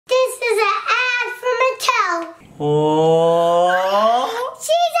Oh.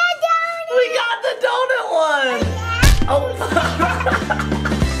 She's a donut. We got the donut one. Oh.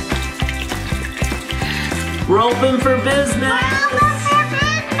 We're open for business.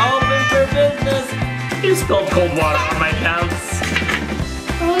 Open for business. You spilled cold water on my pants.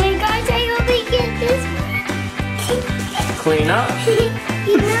 Oh my gosh, I hope we get this. Clean up.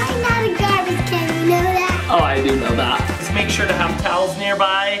 You know I'm not a garbage can, you know that? Oh, I do know that. Just make sure to have towels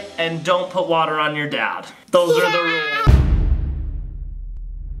nearby and don't put water on your dad. Those are the rules.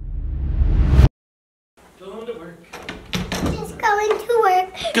 Going to work. Just going to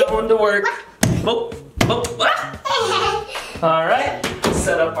work. Going to work. Oh, oh, ah. All right,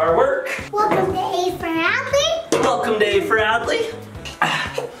 set up our work. Welcome to A for Adley. Welcome to A for Adley.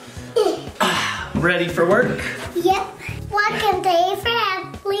 Ready for work? Yep. Welcome to A for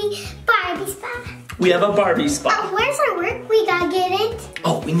Adley Barbie Spa. We have a Barbie spa. Oh, where's our work? We gotta get it.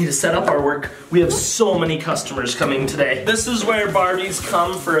 Oh, we need to set up our work. We have so many customers coming today. This is where Barbies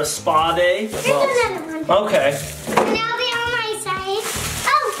come for a spa day. There's another one. Okay. Now they're on my side.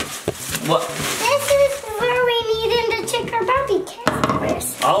 Oh, What? this is where we need them to check our Barbie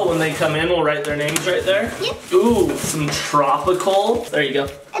customers. Oh, when they come in, we'll write their names right there? Yep. Ooh, some tropical. There you go.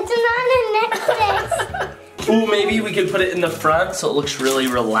 It's not a necklace. Ooh, maybe we could put it in the front so it looks really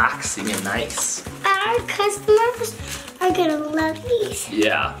relaxing and nice. Our customers are gonna love these.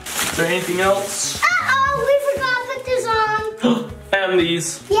 Yeah. Is there anything else? Uh-oh, we forgot to put this on. And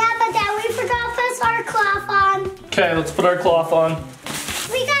these. Yeah, but then we forgot to put our cloth on. Okay, let's put our cloth on.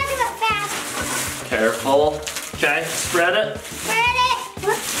 We gotta do it fast. Careful. Okay, spread it. Spread it.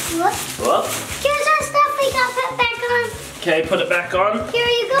 Whoop, whoop. Whoop. Here's our stuff we gotta put back on. Okay, put it back on. Here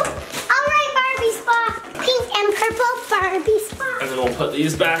you go. All right, Barbie Spa. Pink and purple Barbie Spa. And then we'll put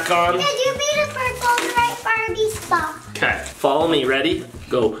these back on. Did you be the purple right Barbie Spa? Okay, follow me. Ready?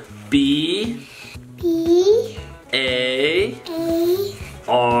 Go. B. B. A. A.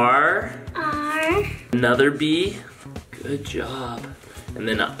 R. R. Another B. Good job. And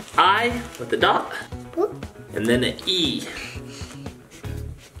then an I with the dot. Whoop. And then an E.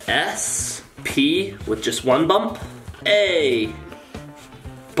 S. P with just one bump. A.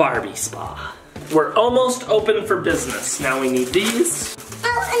 Barbie Spa. We're almost open for business. Now we need these.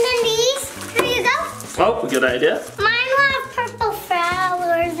 Oh, and then these. Here you go. Oh, good idea. Mine will have purple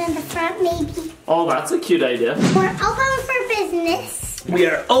flowers in the front, maybe. Oh, that's a cute idea. We're open for business. We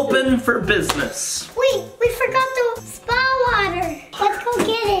are open for business. Wait, we forgot the spa water. Let's go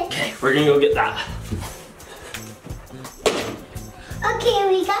get it. Okay, we're gonna go get that. Okay,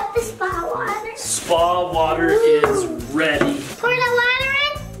 we got the spa water. Spa water is ready. Pour the water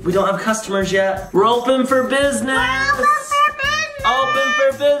in. We don't have customers yet. We're open for business. We're open for business. Open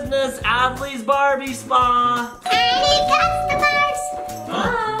for business. Adley's Barbie Spa. Any customers?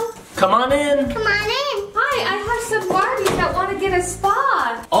 Hello. Come on in. Come on in. Hi, I have some Barbies that want to get a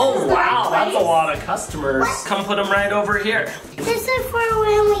spa. Oh, Is that wow, that's a place? lot of customers. What? Come put them right over here. This is for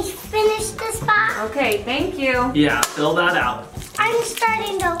when we finish the spa. Okay, thank you. Yeah, fill that out. I'm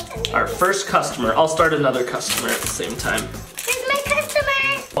starting to open it. Our first customer. I'll start another customer at the same time. Here's my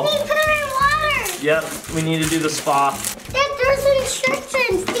customer. Oh. We put her in water. Yep, we need to do the spa. Dad, there's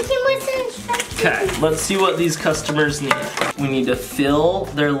instructions. They came with instructions. Okay, let's see what these customers need. We need to fill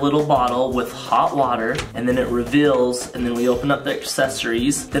their little bottle with hot water, and then it reveals, and then we open up the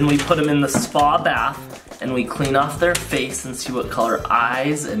accessories. Then we put them in the spa bath, and we clean off their face and see what color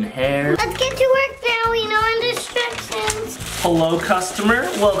eyes and hair. Let's get to work now. We know instructions. Hello, customer.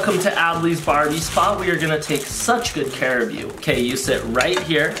 Welcome to Adley's Barbie Spa. We are gonna take such good care of you. Okay, you sit right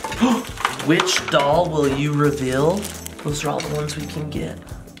here. Which doll will you reveal? Those are all the ones we can get.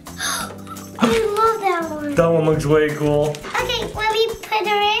 I love that one. That one looks way cool. Okay, let me put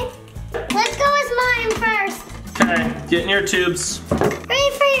her in. Let's go with mine first. Okay, get in your tubes.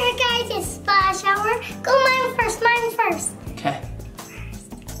 Ready for your guys' spa shower? Go mine first, mine first. Okay.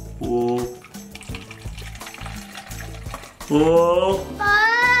 Whoa. Whoa.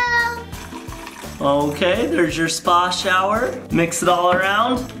 Oh, Okay, there's your spa shower. Mix it all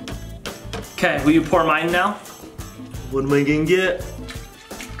around. Okay, will you pour mine now? What am I gonna get?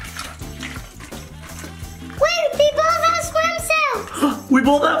 wait, we both have swimsuits. We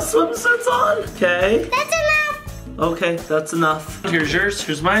both have swimsuits on. Okay. That's enough. Okay, that's enough. Here's yours,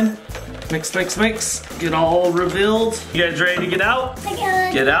 here's mine. Mix, mix, mix. Get all revealed. You guys ready to get out? Okay,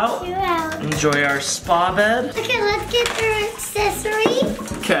 let's Get out. get out. Enjoy our spa bed. Okay, let's get their accessory.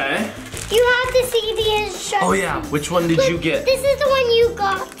 Okay. You have to see the instructions. Oh yeah, which one did you get? This is the one you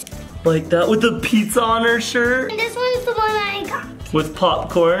got. Like that with the pizza on her shirt? And this one's the one I got. With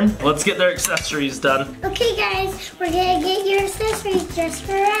popcorn. Let's get their accessories done. Okay guys, we're gonna get your accessories just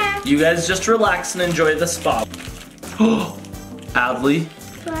for us. You guys just relax and enjoy the spa. Adley.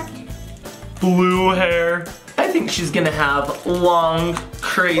 What? Blue hair. I think she's gonna have long,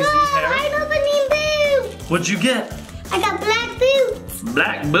 crazy hair. I'm opening boots. What'd you get? I got black boots.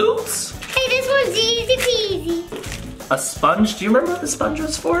 Black boots? Hey, this one's easy peasy. A sponge? Do you remember what the sponge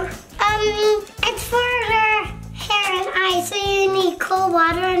was for? It's for her hair and eyes, so you need cold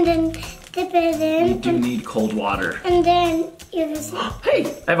water and then dip it in. You do need cold water. And then you just... Hey,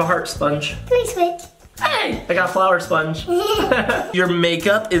 I have a heart sponge. Please switch. Hey, I got a flower sponge. Your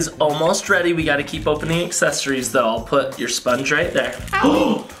makeup is almost ready. We gotta keep opening accessories though. I'll put your sponge right there.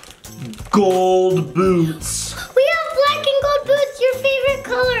 Gold boots. We have black and gold boots, your favorite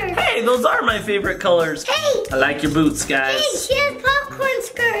color. Hey, those are my favorite colors. Hey. I like your boots, guys. Hey, she has popcorn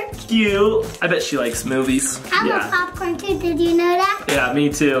skirt. Cute. I bet she likes movies. I love popcorn too, did you know that? Yeah, me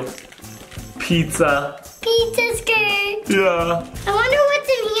too. Pizza. Pizza skirt. Yeah. I wonder what's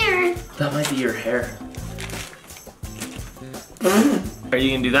in here. That might be your hair. Are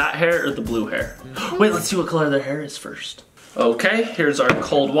you gonna do that hair or the blue hair? Wait, let's see what color their hair is first. Okay, here's our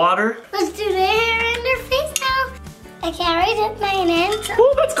cold water. Let's do the hair and their face now. I carried it mine in. So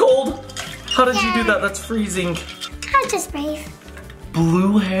Oh, that's cold. How did you do that? That's freezing. I'll just brave.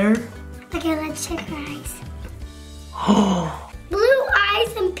 Blue hair? Okay, let's check her eyes. Blue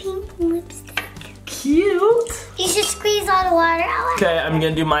eyes and pink lipstick. Cute. You should squeeze all the water out. Okay, I'm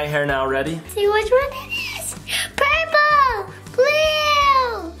gonna do my hair now. Ready? See which one it is. Purple,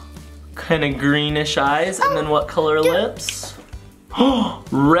 blue. Kind of greenish eyes, and then what color lips?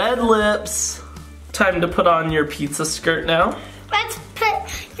 Red lips. Time to put on your pizza skirt now. Let's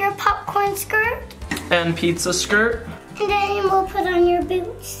put your popcorn skirt. And pizza skirt. And then we'll put on your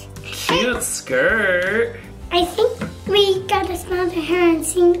boots. Cute skirt. I think we gotta smell the hair and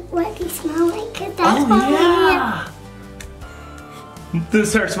see what they smell like. 'Cause that's what we yeah.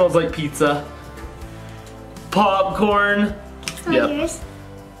 This hair smells like pizza. Popcorn. Smell yours.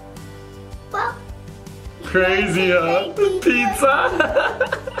 Well. Crazy, huh? Pizza.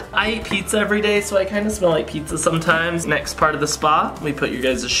 I eat pizza every day, so I kind of smell like pizza sometimes. Next part of the spa, we put your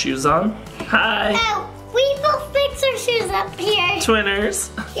guys' shoes on. Hi. Oh, we both fix our shoes up here.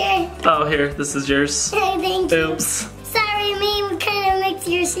 Twinners. Here. Oh, here, this is yours. Thank you. Oops. Sorry, me, we kind of mixed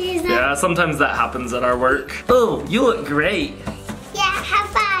your shoes up. Yeah, sometimes that happens at our work. Oh, you look great. Yeah, high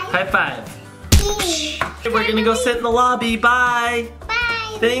five. High five. Yeah. We're gonna go sit in the lobby. Bye.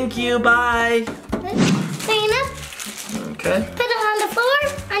 Bye. Thank you. Bye. Clean up. Okay. Put it on the floor.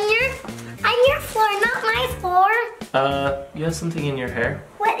 On your floor, not my floor. You have something in your hair?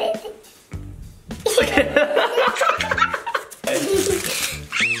 What is it?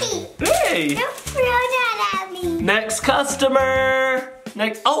 Hey. Don't throw that at me. Next customer.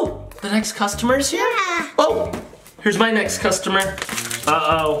 The next customer's here? Yeah. Oh, here's my next customer.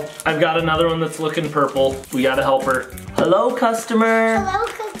 Uh-oh, I've got another one that's looking purple. We gotta help her. Hello, customer. Hello,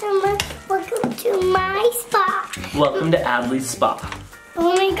 customer. Welcome to my spa. Welcome to Adley's Spa.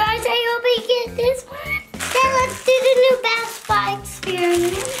 Oh my gosh, I hope I get this one. Then let's do the new bath spa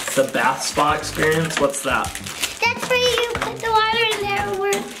experience. The bath spa experience? What's that? That's where you put the water in there.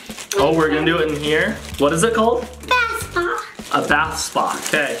 Oh, we're gonna do it in here? What is it called? Bath spa. A bath spa.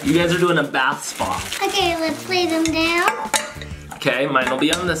 Okay, you guys are doing a bath spa. Okay, let's lay them down. Okay, mine will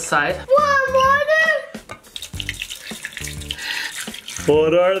be on this side. Warm water.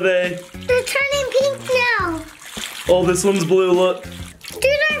 What are they? They're turning pink now. Oh, this one's blue, look. Do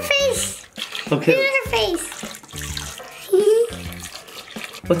their face. Okay. Do their face.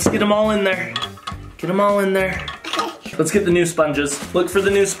 Let's get them all in there. Get them all in there. Okay. Let's get the new sponges. Look for the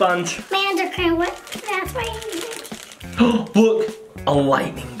new sponge. Mine are kind of wet. That's why I need it. Look, a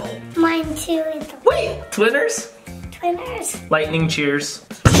lightning bolt. Mine too. Wait, twinners? Twinners. Lightning cheers.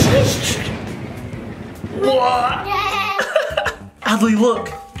 What? Adley, look.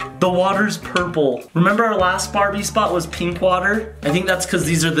 The water's purple. Remember our last Barbie spot was pink water? I think that's because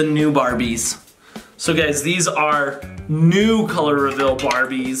these are the new Barbies. So guys, these are new Color Reveal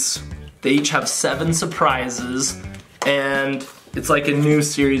Barbies. They each have 7 surprises, and it's like a new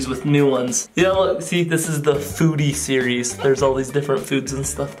series with new ones. Yeah, look, see, this is the foodie series. There's all these different foods and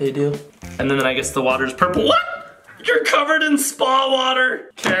stuff they do. And then I guess the water's purple. What? You're covered in spa water.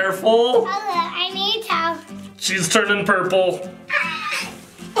 Careful. Hold on, I need towel. She's turning purple.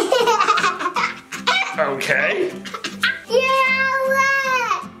 Okay. You're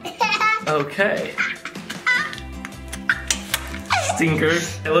wet. Okay. Stinker.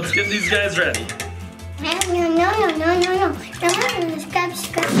 Hey, let's get these guys ready. No.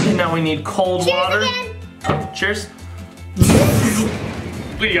 Scrub. Okay, now we need cold Cheers water. again. Oh, cheers.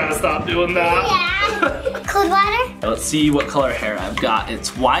 We gotta stop doing that. Yeah. Cold water. Let's see what color hair I've got.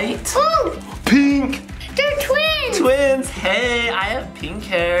 It's white. Ooh, Pink. they're twins. twins. Twins. Hey, I have pink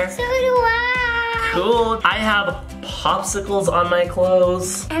hair. So do I. Cool. I have popsicles on my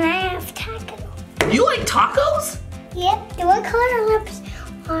clothes. And I have tacos. You like tacos? Yep. What color lips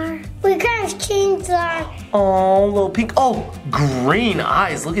are? We kind of changed our. Oh, little pink. Oh, green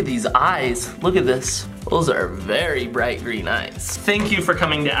eyes. Look at these eyes. Look at this. Those are very bright green eyes. Thank you for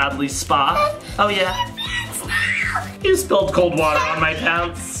coming to Adley Spa. Oh yeah. You spilled cold water on my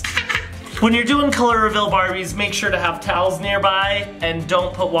pants. When you're doing Color Reveal Barbies, make sure to have towels nearby and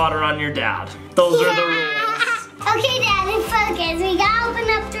don't put water on your dad. Those are the rules. Okay, Daddy, focus. We gotta open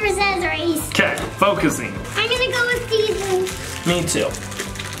up the accessories. Okay, focusing. I'm gonna go with these. Me too.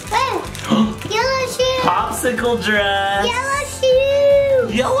 Whoa. Yellow shoes. Popsicle dress. Yellow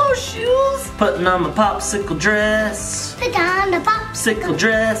shoes. Yellow shoes. Putting on my popsicle dress. Put on the Popsicle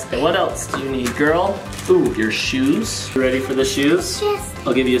dress. Okay, what else do you need, girl? Ooh, your shoes. You ready for the shoes? Yes.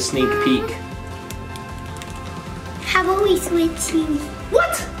 I'll give you a sneak peek. How about we switch shoes?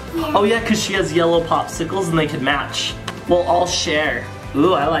 What? Yeah. Oh yeah, because she has yellow popsicles and they can match. We'll all share.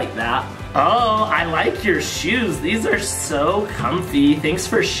 Ooh, I like that. Oh, I like your shoes. These are so comfy. Thanks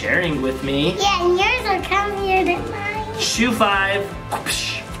for sharing with me. Yeah, and yours are comfier than mine. Shoe 5.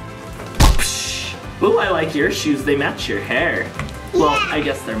 Ooh, I like your shoes. They match your hair. Well, Yeah. I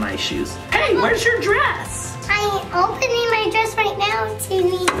guess they're my shoes. Hey, where's your dress? I'm opening my dress right now,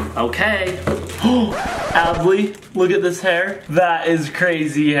 Timmy. Okay. Adley, look at this hair. That is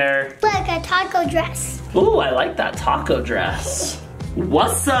crazy hair. Look, a taco dress. Ooh, I like that taco dress.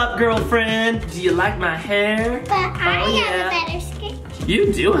 What's up, girlfriend? Do you like my hair? But I Oh, have yeah. a better skirt.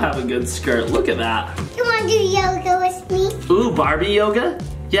 You do have a good skirt. Look at that. You want to do yoga with me? Ooh, Barbie yoga?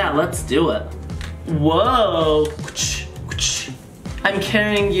 Yeah, let's do it. Whoa. I'm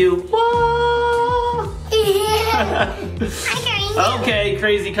carrying you. Whoa. I'm carrying you. Okay,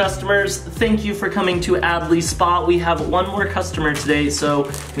 crazy customers, thank you for coming to Adley Spa. We have one more customer today, so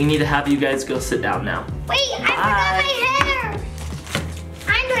we need to have you guys go sit down now. Wait, I forgot my hair.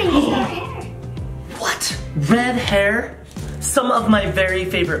 I'm going to use my hair. What? Red hair? Some of my very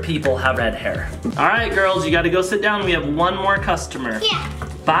favorite people have red hair. All right, girls, you gotta go sit down. We have one more customer. Yeah.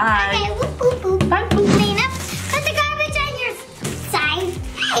 Bye. Okay, whoop, whoop, whoop. Bye, boop. Clean up. Put the garbage on your side.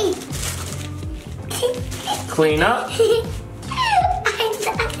 Hey. Clean up.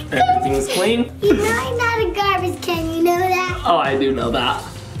 Everything's clean. You know I'm not a garbage can, you know that? Oh, I do know that.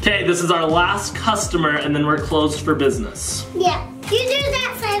 Okay, this is our last customer, and then we're closed for business. Yeah. You do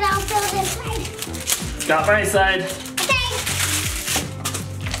that side, I'll fill this side. Got my side. Okay.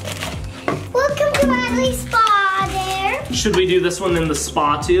 Welcome to Adley Spa there. Should we do this one in the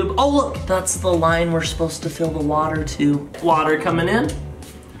spa tube? Oh, look, that's the line we're supposed to fill the water to. Water coming in.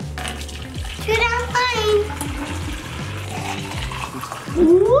 Go down line.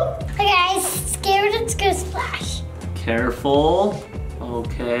 Okay, guys, scared it's gonna splash. Careful.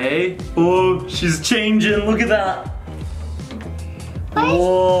 Okay. Oh, she's changing. Look at that. What?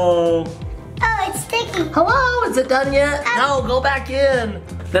 Whoa. Oh, it's sticky. Hello, is it done yet? No, go back in.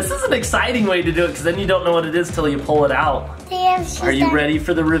 This is an exciting way to do it because then you don't know what it is till you pull it out. Damn, she's Are you done. ready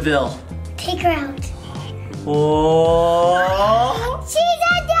for the reveal? Take her out. Oh. She's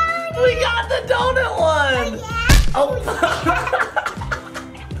a donut. We got the donut one. Yeah. Oh.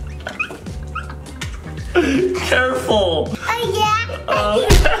 Careful. Oh, yeah.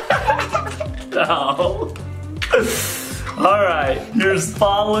 No. All right, your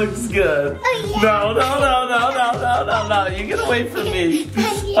spa looks good. Oh, yeah. No. You get away from me.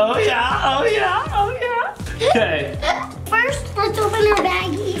 Oh yeah. Okay. First, let's open our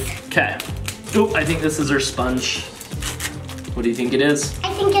baggies. Okay. Oop, I think this is her sponge. What do you think it is?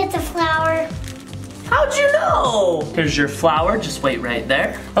 I think it's a flower. How'd you know? Here's your flower, just wait right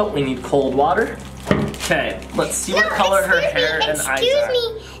there. Oh, we need cold water. Okay, let's see what color her hair and eyes are. Excuse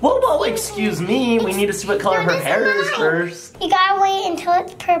me. Whoa, excuse me. We need to see what color her this hair is mine. first. You gotta wait until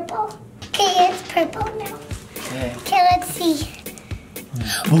it's purple. Okay, it's purple now. Okay. Okay, let's see.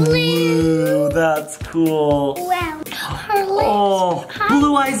 Blue, that's cool. Wow. Her lips. Oh,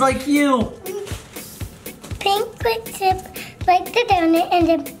 blue eyes like you. Pink lip like the donut, and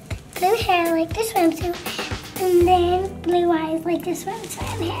then blue hair like the swimsuit, and then blue eyes like the swim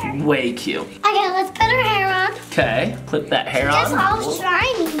hair. Way cute. Okay, let's put her hair on. Okay, clip that hair It's on. all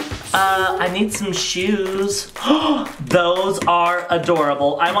shiny. I need some shoes. Those are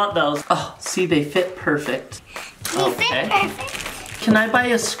adorable. I want those. Oh, see, they fit perfect. They fit perfect. Can I buy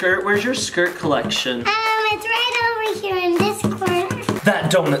a skirt? Where's your skirt collection? It's right over here in this corner.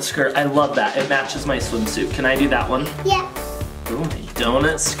 That donut skirt, I love that. It matches my swimsuit. Can I do that one? Yeah. Ooh, my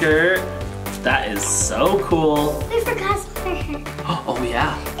donut skirt. That is so cool. We forgot some of her hair. Oh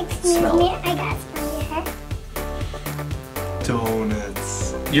yeah. Excuse Smell me, it. I got some of your hair.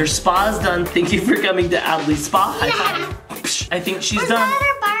 Your spa is done. Thank you for coming to Adley Spa. High five. I think she's done.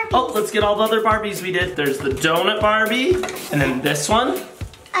 Oh, let's get all the other Barbies we did. There's the donut Barbie, and then this one.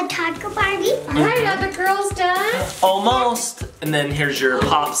 A taco Barbie. Alright, are the girls done? Almost. And then here's your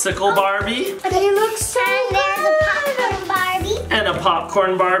popsicle Barbie. They look so And there's a popcorn Barbie. And a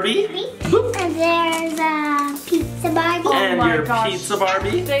popcorn Barbie. And there's a pizza Barbie. And my your gosh. pizza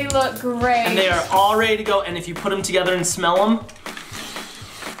Barbie. They look great. And they are all ready to go. And if you put them together and smell them.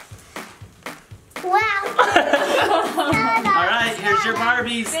 Wow. Alright, here's your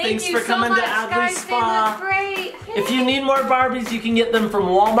Barbies. Thanks for coming to Adley Spa. They look great. If you need more Barbies, you can get them from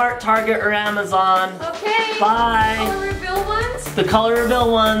Walmart, Target, or Amazon. Okay. Bye. Color Reveal ones? The Color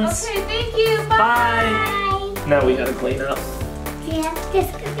Reveal ones. Okay, thank you. Bye. Bye. Now we gotta clean up. Yeah,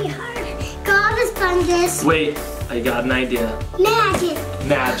 this could be hard. Got the sponges. Wait, I got an idea. Magic.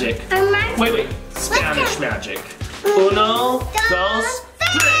 Magic. Wait. Spanish magic. Uno, dos,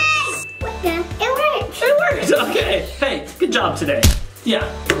 tres. It worked. It worked. Okay. Hey, good job today. Yeah,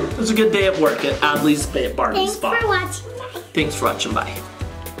 it was a good day at work at Adley's Barbie Thanks Spa. for watching. Bye. Thanks for watching. Bye.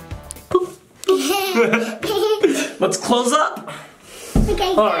 Let's close up.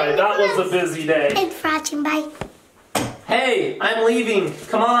 Okay. All right, that was a busy day. Thanks for watching. Bye. Hey, I'm leaving.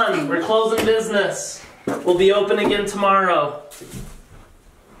 Come on, we're closing business. We'll be open again tomorrow.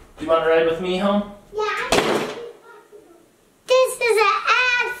 Do you want to ride with me home? Yeah. This is an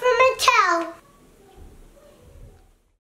ad for Mattel.